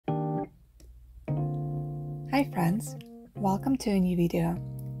Hi friends, welcome to a new video.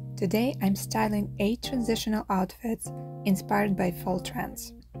 Today I'm styling 8 transitional outfits inspired by fall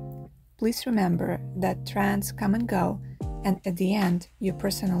trends. Please remember that trends come and go, and at the end your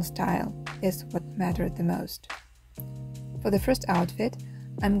personal style is what matters the most. For the first outfit,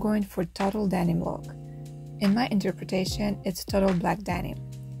 I'm going for total denim look. In my interpretation, it's total black denim.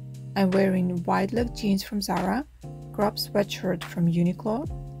 I'm wearing wide-leg jeans from Zara, crop sweatshirt from Uniqlo,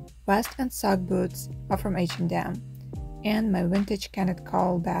 vest and sock boots are from H&M, and my vintage Kenneth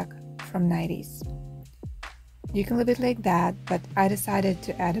Cole bag from 90s. You can leave it like that, but I decided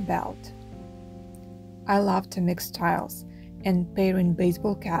to add a belt. I love to mix styles, and pairing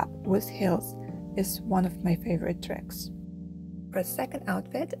baseball cap with heels is one of my favorite tricks. For a second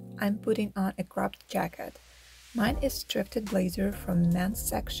outfit, I'm putting on a cropped jacket. Mine is thrifted blazer from men's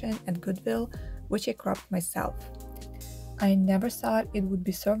section at Goodwill, which I cropped myself. I never thought it would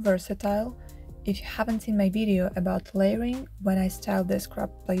be so versatile. If you haven't seen my video about layering when I styled this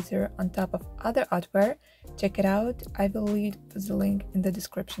cropped blazer on top of other outerwear, check it out. I will leave the link in the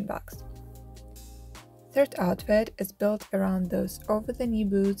description box. Third outfit is built around those over-the-knee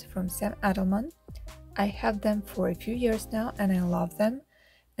boots from Sam Edelman. I have them for a few years now and I love them.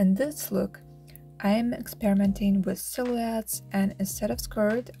 In this look, I am experimenting with silhouettes, and instead of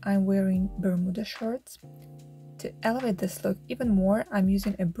skirt, I'm wearing Bermuda shorts. To elevate this look even more, I'm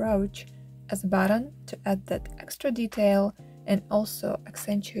using a brooch as a button to add that extra detail and also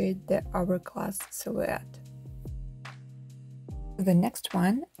accentuate the hourglass silhouette. For the next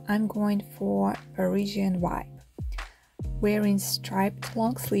one, I'm going for Parisian vibe, wearing striped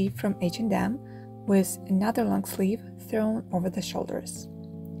long sleeve from H&M with another long sleeve thrown over the shoulders.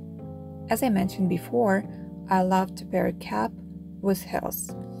 As I mentioned before, I love to pair a cap with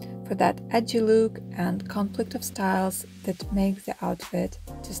heels for that edgy look and conflict of styles that make the outfit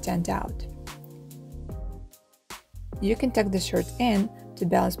to stand out. You can tuck the shirt in to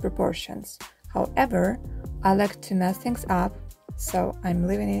balance proportions. However, I like to mess things up, so I'm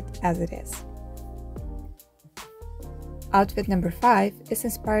leaving it as it is. Outfit number 5 is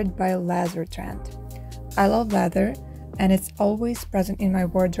inspired by a leather trend. I love leather, and it's always present in my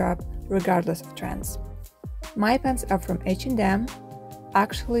wardrobe regardless of trends. My pants are from H&M.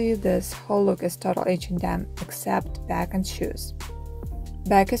 Actually, this whole look is total H&M except bag and shoes.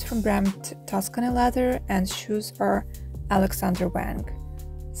 Bag is from brand Tuscany leather and shoes are Alexander Wang.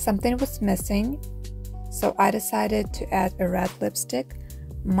 Something was missing, so I decided to add a red lipstick.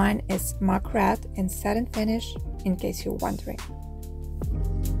 Mine is mock red in satin finish, in case you're wondering.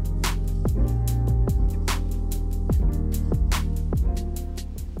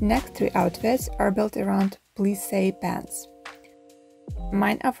 Next 3 outfits are built around plissé pants.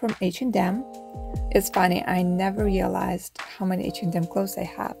 Mine are from H&M. It's funny, I never realized how many H&M clothes I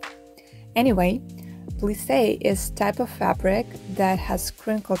have. Anyway, plissé is type of fabric that has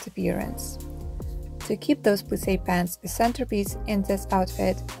crinkled appearance. To keep those plissé pants a centerpiece in this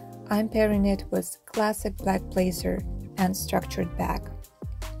outfit, I'm pairing it with classic black blazer and structured bag.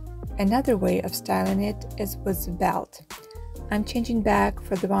 Another way of styling it is with a belt. I'm changing bag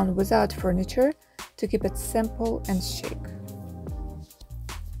for the one without furniture to keep it simple and chic.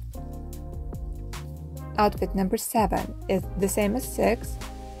 Outfit number 7 is the same as 6,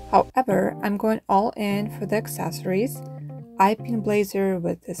 however, I'm going all in for the accessories. I pin blazer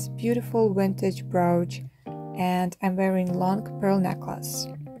with this beautiful vintage brooch, and I'm wearing long pearl necklace.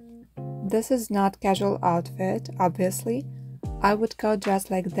 This is not casual outfit, obviously. I would go dressed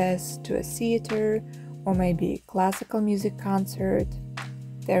like this to a theater or maybe a classical music concert.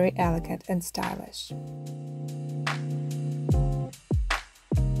 Very elegant and stylish.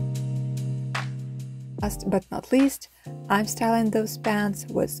 Last but not least, I'm styling those pants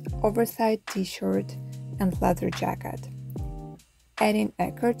with oversized t-shirt and leather jacket. Adding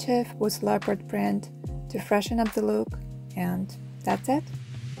a kerchief with leopard print to freshen up the look, and that's it.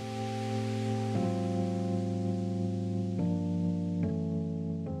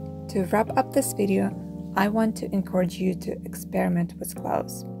 To wrap up this video, I want to encourage you to experiment with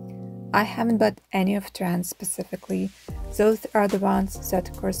clothes. I haven't bought any of trends specifically. Those are the ones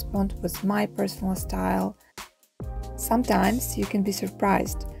that correspond with my personal style. Sometimes you can be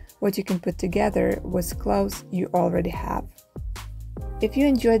surprised what you can put together with clothes you already have. If you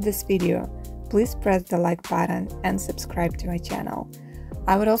enjoyed this video, please press the like button and subscribe to my channel.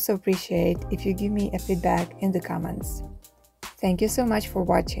 I would also appreciate if you give me a feedback in the comments. Thank you so much for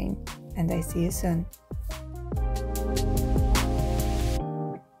watching, and I see you soon.